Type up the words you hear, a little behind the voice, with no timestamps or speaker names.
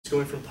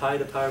going from pi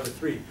to pi over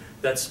 3.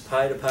 That's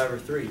pi to pi over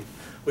 3,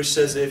 which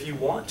says that if you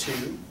want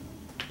to,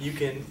 you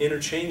can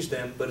interchange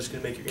them, but it's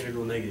going to make your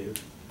integral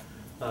negative.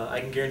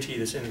 I can guarantee you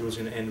this integral is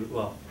going to end,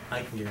 well,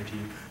 I can guarantee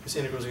you this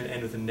integral is going to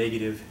end with a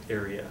negative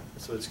area.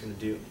 That's what it's going to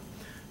do.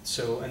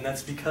 So, and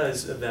that's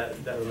because of that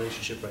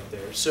relationship right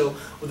there. So,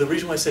 well, the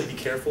reason why I said be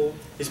careful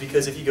is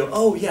because if you go,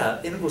 oh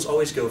yeah, integrals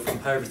always go from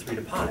pi over 3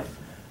 to pi,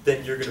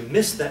 then you're going to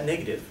miss that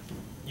negative.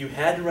 You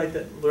had to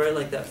write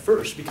like that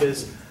first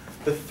because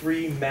the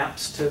 3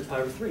 maps to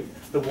pi over 3.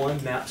 The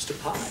 1 maps to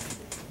pi.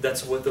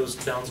 That's what those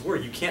bounds were.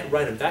 You can't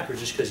write them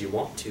backwards just because you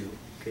want to.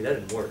 Okay, that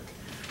didn't work.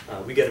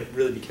 We got to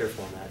really be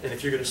careful on that. And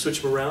if you're going to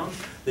switch them around,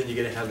 then you're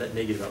going to have that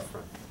negative out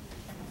front.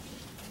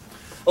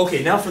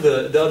 Okay, now for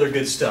the other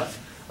good stuff.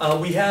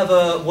 We have,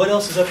 what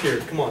else is up here?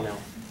 Come on now.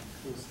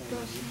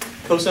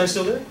 Cosine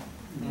still there?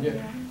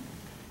 Yeah.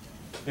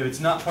 If it's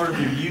not part of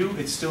your u,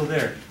 it's still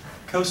there.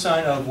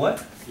 Cosine of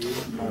what?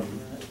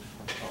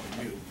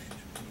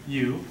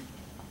 U.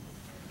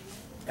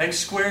 X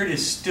squared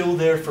is still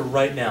there for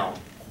right now.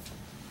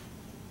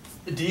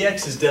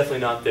 Dx is definitely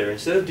not there.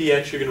 Instead of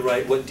dx, you're going to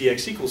write what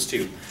dx equals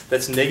to.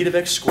 That's negative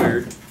x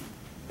squared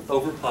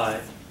over pi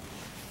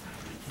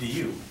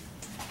du.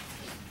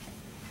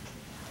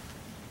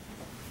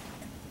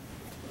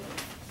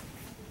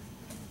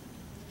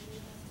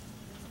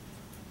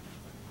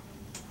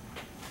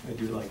 I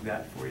do like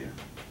that for you.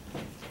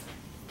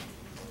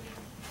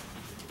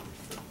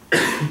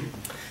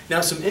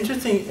 Now, some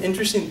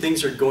interesting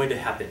things are going to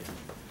happen.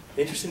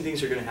 Interesting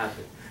things are going to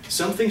happen.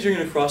 Some things are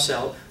going to cross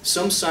out,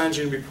 some signs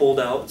are going to be pulled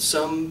out,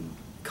 some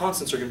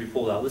constants are going to be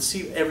pulled out. Let's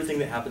see everything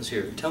that happens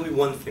here. Tell me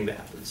one thing that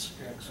happens.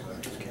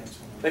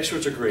 X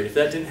words are great. If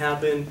that didn't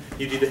happen,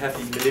 you'd either have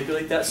to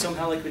manipulate that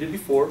somehow like we did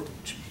before,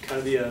 which would kind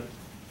of be a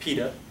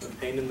PETA, a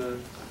pain in the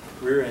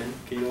rear end.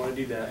 Okay, you don't want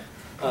to do that.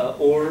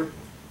 Or,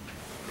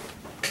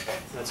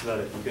 that's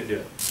about it. You can do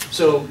it.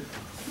 So,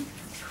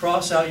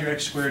 cross out your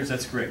x squareds,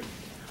 that's great.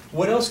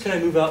 What else can I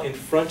move out in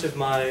front of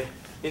my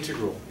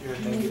integral? You're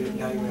negative,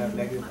 now you're going to have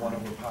negative 1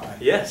 over pi.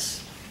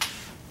 Yes.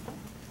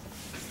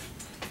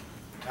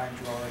 Times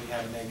you already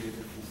have a negative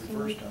if you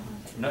reversed them.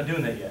 I'm not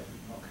doing that yet.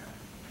 Okay.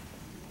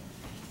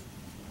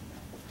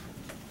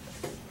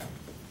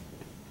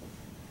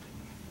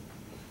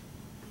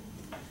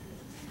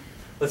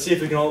 Let's see if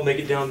we can all make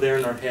it down there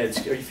in our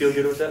heads. Are you feeling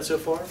good with that so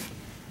far?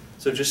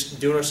 So just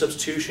doing our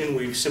substitution,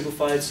 we've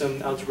simplified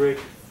some algebraic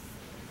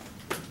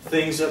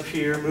things up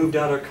here, moved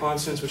out our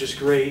constants, which is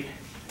great.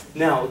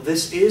 Now,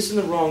 this is in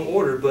the wrong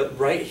order, but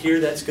right here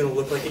that's going to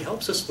look like it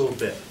helps us a little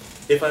bit.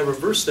 If I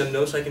reverse them,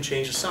 notice I can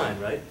change the sign,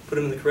 right? Put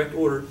them in the correct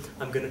order,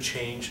 I'm going to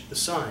change the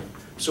sign.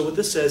 So what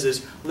this says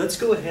is, let's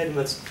go ahead and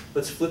let's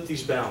flip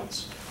these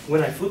bounds.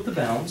 When I flip the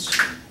bounds,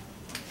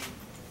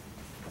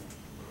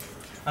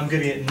 I'm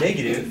going to get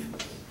negative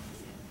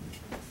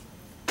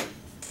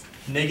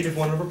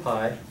 1 over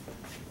pi.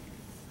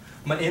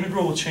 My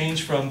integral will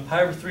change from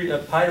pi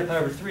to pi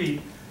over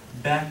 3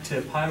 back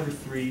to pi over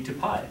 3 to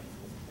pi.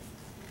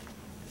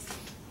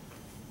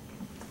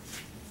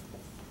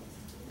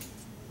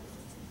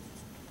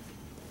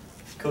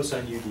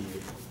 Cosine u du.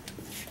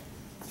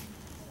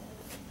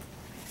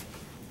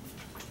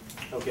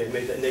 Okay, I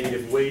made that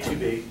negative way too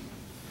big.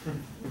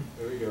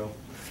 There we go.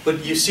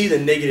 But you see the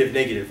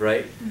negative,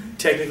 right?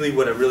 Technically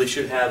what I really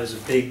should have is a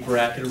big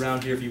bracket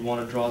around here. If you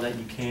want to draw that,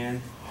 you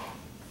can.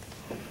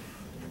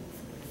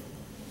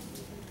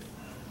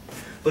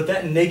 But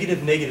that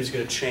negative is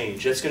going to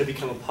change. That's going to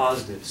become a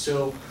positive.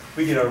 So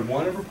we get our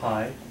 1 over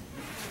pi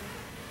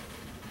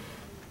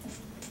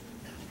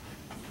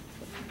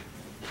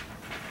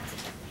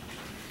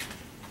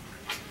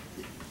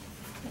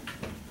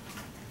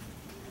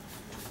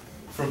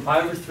from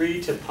pi over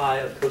 3 to pi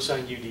of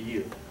cosine u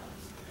du.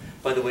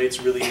 By the way,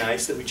 it's really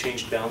nice that we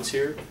changed bounds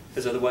here,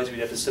 because otherwise we'd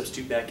have to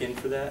substitute back in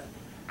for that.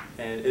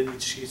 And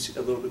it's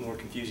a little bit more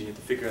confusing. You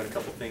have to figure out a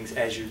couple things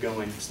as you're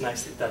going. It's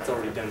nice that that's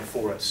already done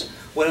for us.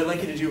 What I'd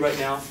like you to do right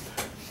now,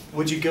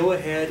 would you go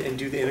ahead and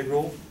do the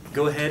integral?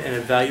 Go ahead and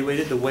evaluate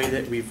it the way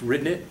that we've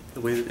written it,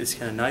 the way that it's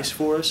kind of nice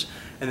for us,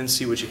 and then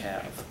see what you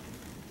have.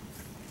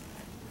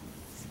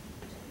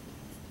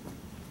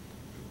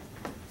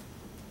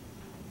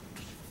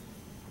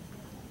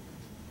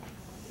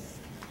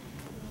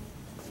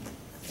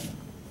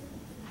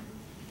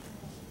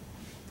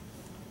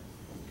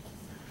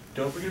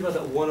 Don't forget about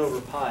that 1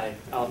 over pi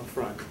out in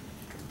front.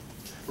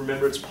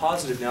 Remember, it's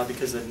positive now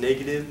because the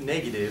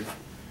negative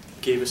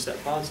gave us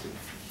that positive.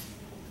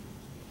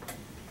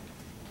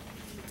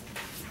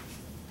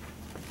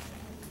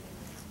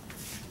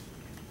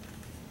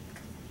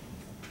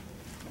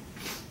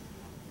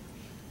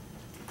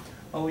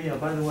 Oh yeah,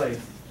 by the way,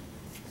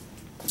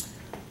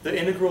 the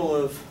integral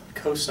of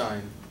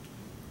cosine,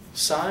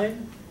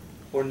 sine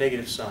or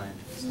negative sine?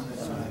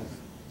 Sine.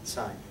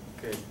 Sine.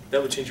 Good.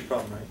 That would change your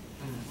problem, right?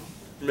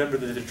 Remember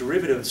that the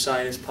derivative of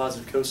sine is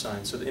positive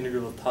cosine, so the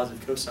integral of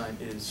positive cosine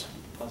is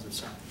positive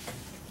sine.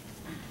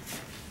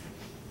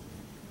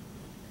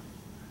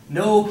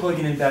 No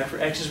plugging in back for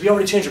x's. We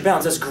already changed our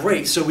bounds. That's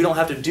great. So we don't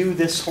have to do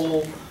this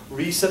whole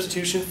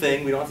resubstitution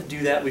thing. We don't have to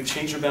do that. We've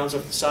changed our bounds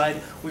off the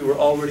side. We were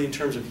already in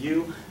terms of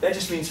u. That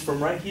just means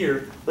from right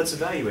here, let's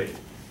evaluate it.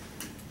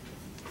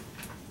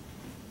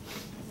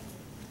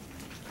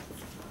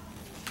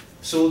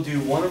 So we'll do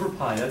 1 over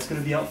pi. That's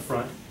going to be out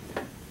front.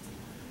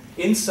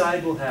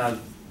 Inside we'll have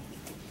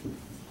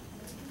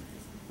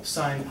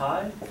sine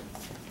pi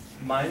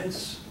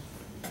minus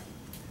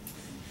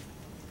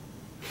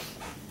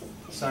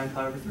sine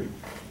pi over 3.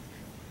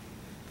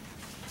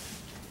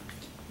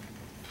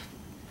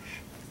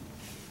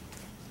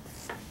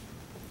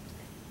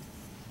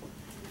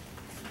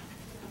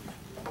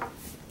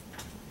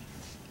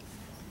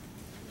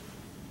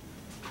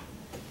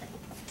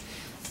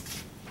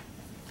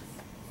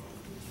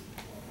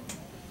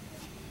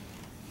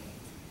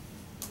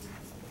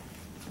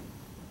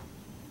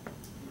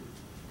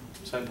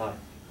 Sine pi.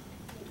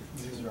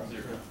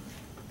 0.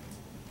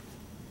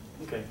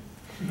 Okay.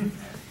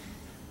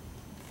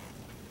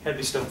 Had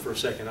me stumped for a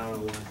second, I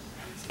don't know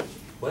why.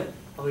 What?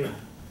 Oh yeah,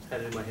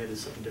 had it in my head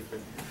as something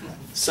different.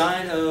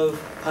 Sine of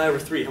pi over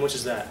 3, how much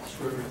is that?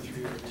 Square root of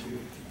 3 over 2.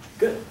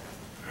 Good.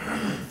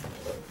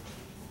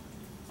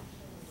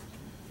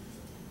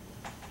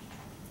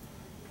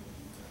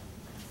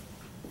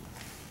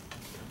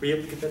 Were you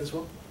able to get that as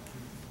well?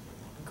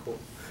 Cool.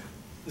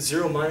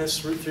 0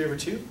 minus root 3 over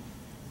 2?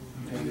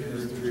 Negative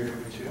root 3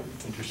 over 2.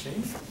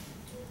 Interesting.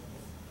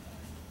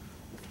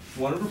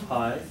 1 over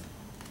pi,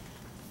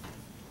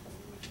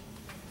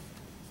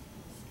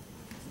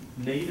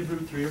 negative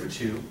root 3 over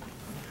 2.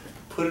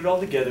 Put it all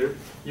together,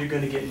 you're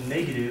going to get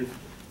negative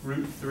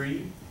root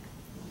 3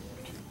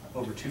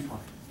 over 2 pi.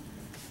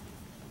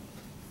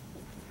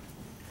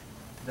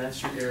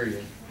 That's your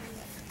area.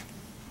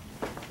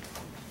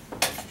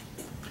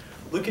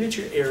 Looking at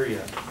your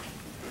area,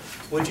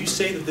 would you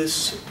say that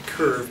this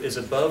curve is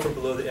above or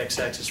below the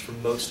x-axis for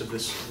most of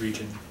this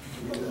region?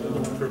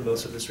 For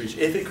most of this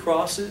region. If it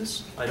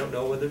crosses, I don't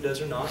know whether it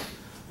does or not,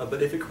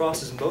 but if it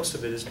crosses, most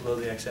of it is below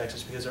the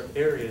x-axis because our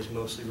area is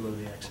mostly below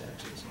the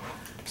x-axis.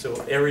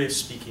 So area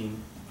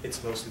speaking,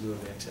 it's mostly below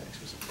the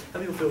x-axis. How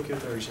many people feel okay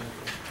with our example?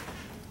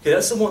 Okay,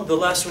 that's the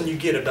last one you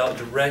get about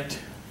direct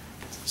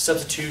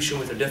substitution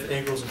with our definite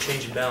integrals and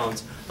changing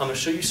bounds. I'm going to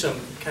show you some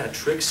kind of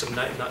tricks, some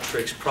not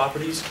tricks,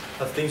 properties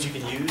of things you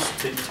can use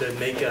to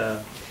make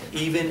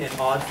even and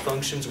odd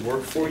functions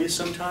work for you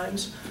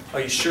sometimes. Are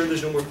you sure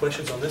there's no more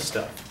questions on this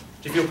stuff?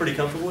 Do you feel pretty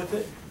comfortable with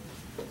it?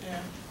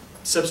 Yeah.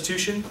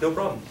 Substitution, no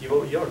problem. You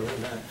already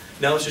learned that.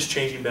 Now it's just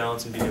changing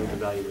bounds and being able to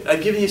evaluate.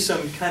 I've given you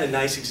some kind of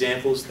nice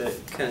examples that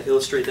kind of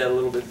illustrate that a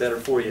little bit better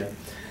for you.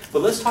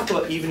 But let's talk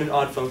about even and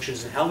odd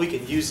functions and how we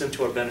can use them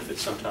to our benefit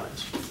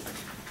sometimes.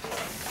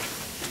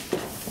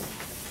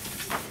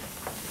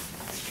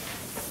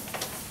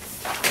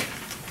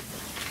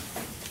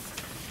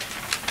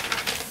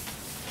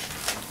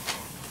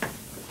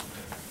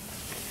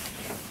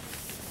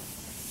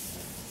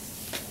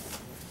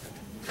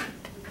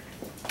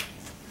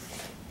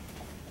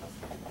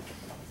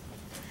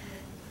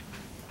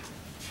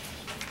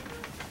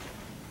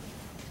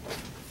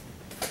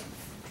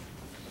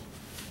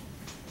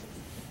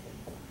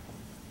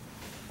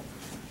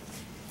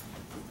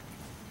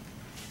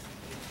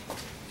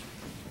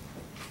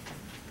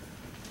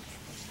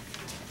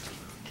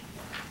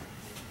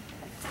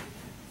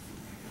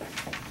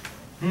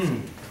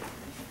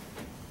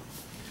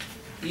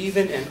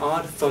 Even and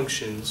odd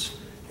functions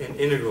and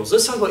integrals.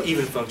 Let's talk about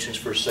even functions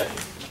for a second.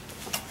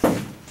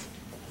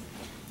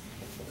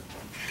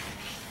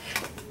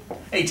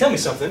 Hey, tell me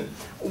something.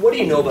 What do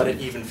you know about an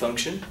even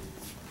function?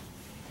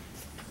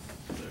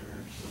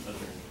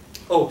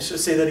 Oh, so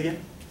say that again?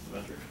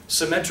 Symmetric.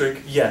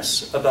 Symmetric,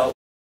 yes. About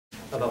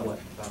what?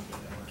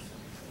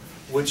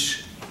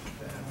 Which?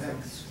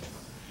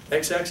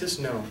 X-axis?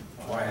 No.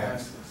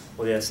 Y-axis.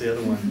 Well, yeah, it's the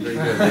other one. Very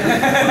good.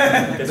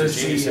 That's what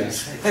Jeannie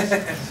says.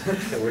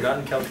 Okay, we're not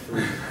in Calc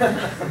 3.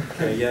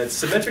 Okay, yeah, it's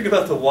symmetric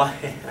about the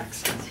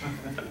y-axis.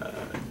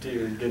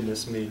 Dear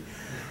goodness me.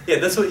 Yeah,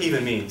 that's what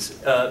even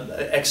means.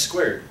 X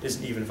squared is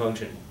an even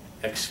function.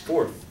 X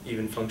fourth,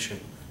 even function.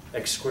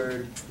 X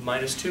squared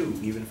minus 2,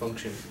 even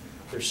function.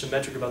 They're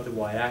symmetric about the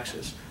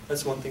y-axis.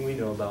 That's one thing we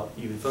know about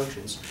even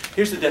functions.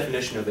 Here's the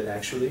definition of it,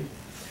 actually.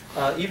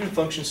 Even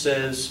function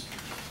says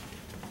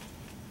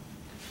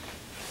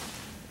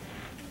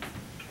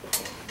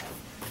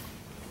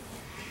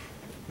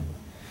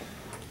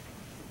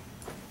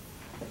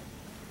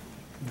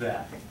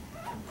that.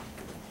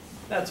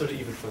 That's what an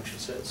even function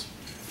says.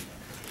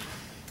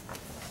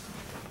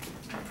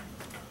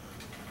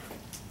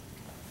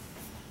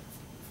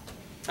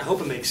 I hope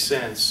it makes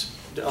sense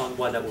on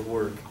why that would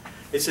work.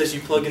 It says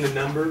you plug in a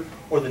number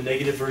or the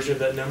negative version of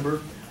that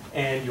number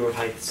and your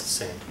height is the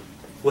same.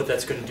 What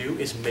that's going to do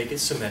is make it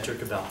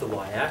symmetric about the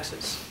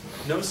y-axis.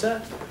 Notice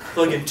that?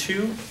 Plug in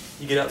 2,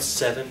 you get out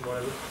 7,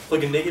 whatever.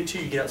 Plug in negative 2,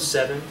 you get out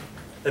 7.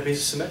 That means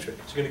it's symmetric.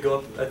 It's going to go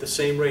up at the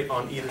same rate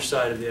on either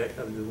side of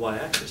the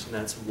y-axis, and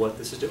that's what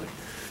this is doing.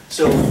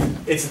 So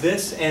it's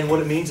this, and what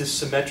it means is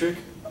symmetric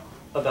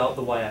about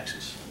the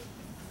y-axis.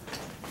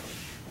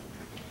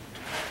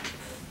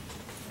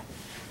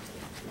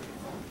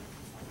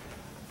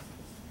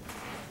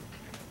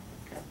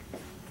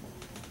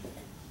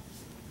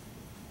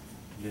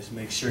 Just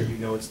make sure you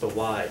know it's the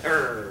y.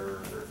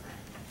 Arrgh.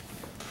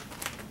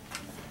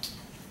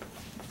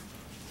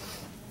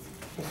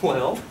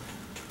 Well,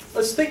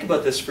 let's think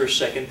about this for a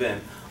second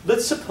then.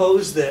 Let's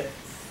suppose that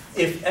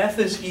if f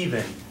is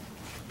even,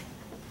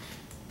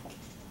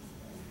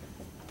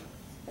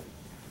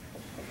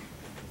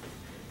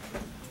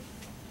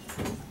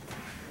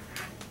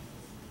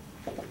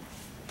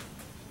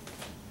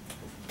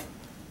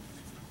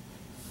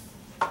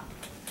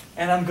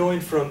 and I'm going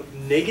from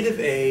negative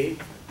a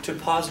to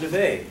positive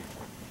a.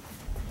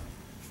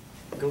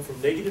 Go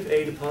from negative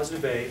a to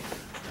positive a,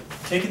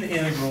 taking the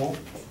integral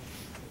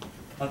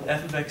of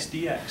f of x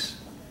dx.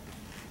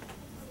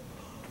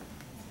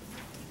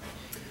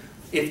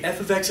 If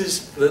f of x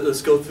is,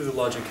 let's go through the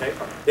logic, okay?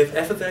 If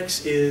f of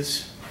x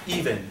is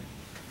even,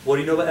 what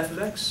do you know about f of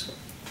x?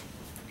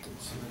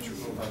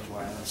 Symmetrical about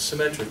y.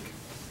 Symmetric.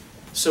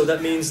 So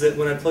that means that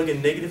when I plug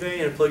in negative a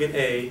and I plug in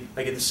a,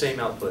 I get the same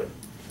output.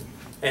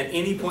 At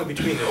any point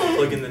between them, I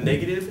plug in the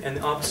negative and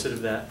the opposite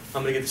of that,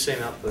 I'm going to get the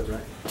same output,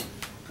 right?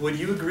 Would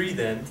you agree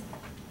then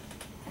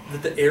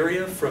that the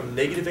area from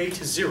negative a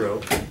to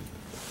 0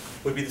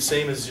 would be the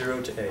same as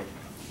 0 to a? Yes.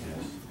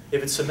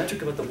 If it's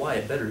symmetric about the y,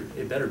 it better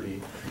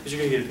be. Because you're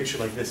going to get a picture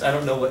like this. I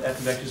don't know what f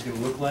of x is going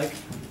to look like,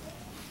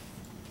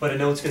 but I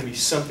know it's going to be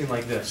something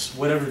like this.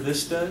 Whatever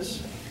this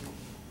does,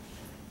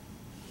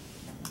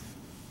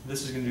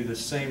 this is going to do the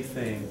same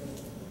thing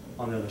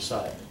on the other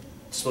side.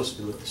 It's supposed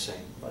to look the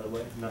same, by the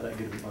way. I'm not that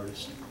good of an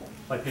artist.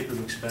 My paper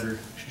looks better.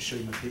 I should show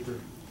you my paper.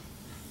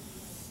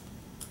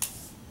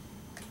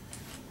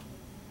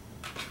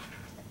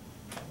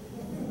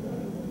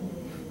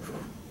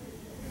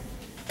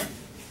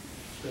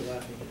 They're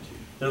laughing at you.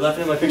 They're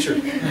laughing at my picture.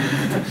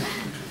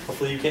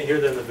 Hopefully you can't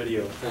hear them in the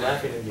video. They're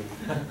laughing at me.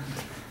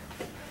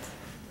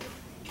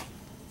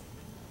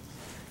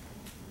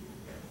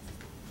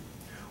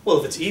 Well,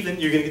 if it's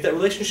even, you're going to get that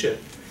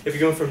relationship. If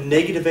you're going from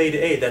negative a to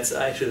a, that's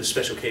actually a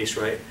special case,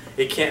 right?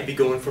 It can't be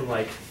going from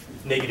like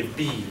negative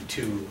b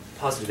to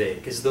positive a,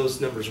 because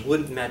those numbers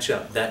wouldn't match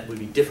up. That would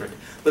be different.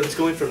 But if it's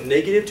going from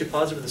negative to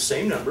positive with the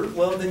same number,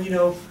 well, then you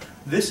know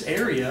this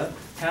area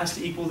has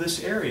to equal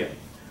this area,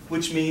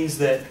 which means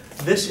that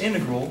this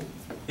integral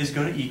is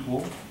going to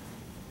equal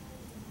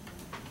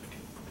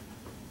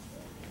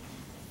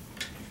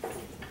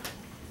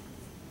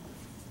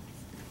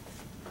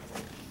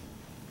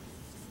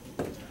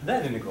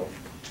that integral.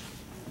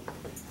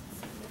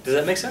 Does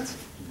that make sense?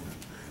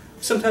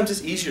 Sometimes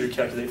it's easier to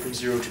calculate from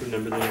 0 to a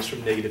number than it is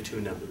from negative to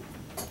a number.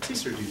 It's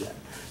easier to do that.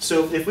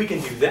 So if we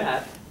can do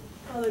that,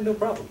 well, then no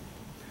problem.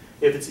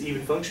 If it's an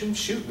even function,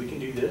 shoot, we can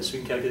do this. We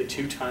can calculate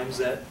 2 times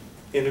that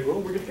integral,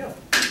 and we're good to go.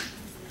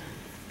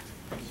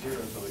 0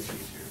 is always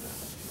easier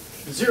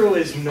than. 0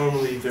 is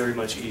normally very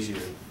much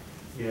easier.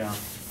 Yeah.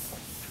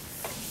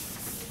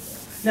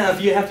 Now,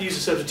 if you have to use a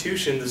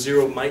substitution, the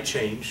 0 might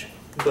change,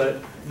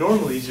 but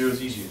normally 0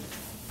 is easier.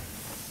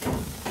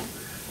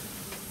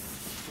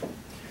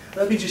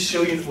 Let me just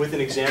show you with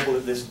an example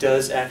that this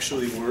does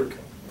actually work.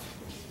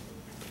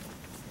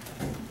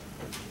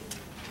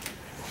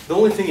 The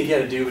only thing you got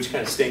to do, which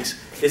kind of stinks,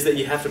 is that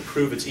you have to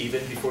prove it's even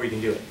before you can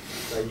do it.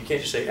 Right? You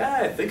can't just say,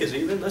 I think it's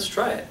even, let's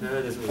try it. No,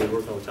 that doesn't really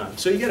work all the time.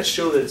 So you got to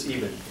show that it's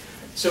even.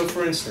 So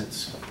for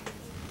instance,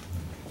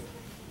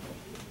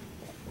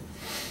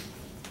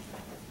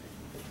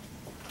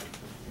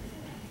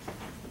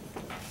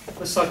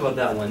 let's talk about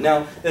that one.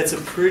 Now, that's a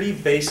pretty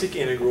basic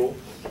integral.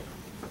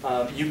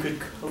 You could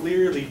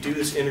clearly do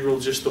this integral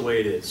just the way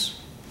it is.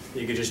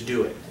 You could just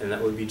do it, and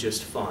that would be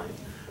just fine.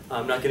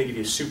 I'm not going to give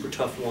you a super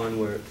tough one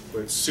where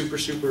it's super,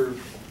 super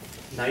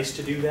nice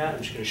to do that.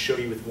 I'm just going to show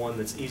you with one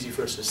that's easy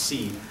for us to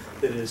see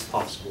that it is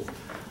possible.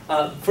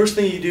 First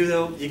thing you do,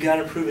 though, you got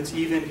to prove it's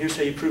even. Here's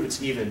how you prove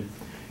it's even.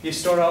 You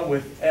start out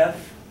with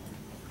f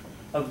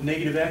of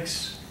negative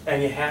x,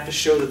 and you have to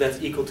show that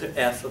that's equal to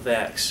f of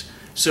x.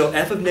 So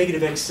f of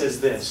negative x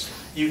says this.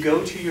 You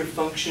go to your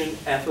function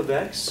f of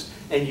x,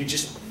 and you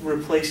just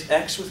replace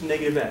x with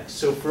negative x.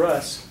 So for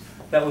us,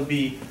 that would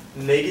be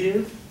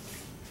negative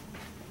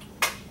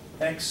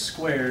x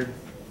squared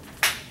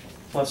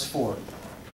plus 4.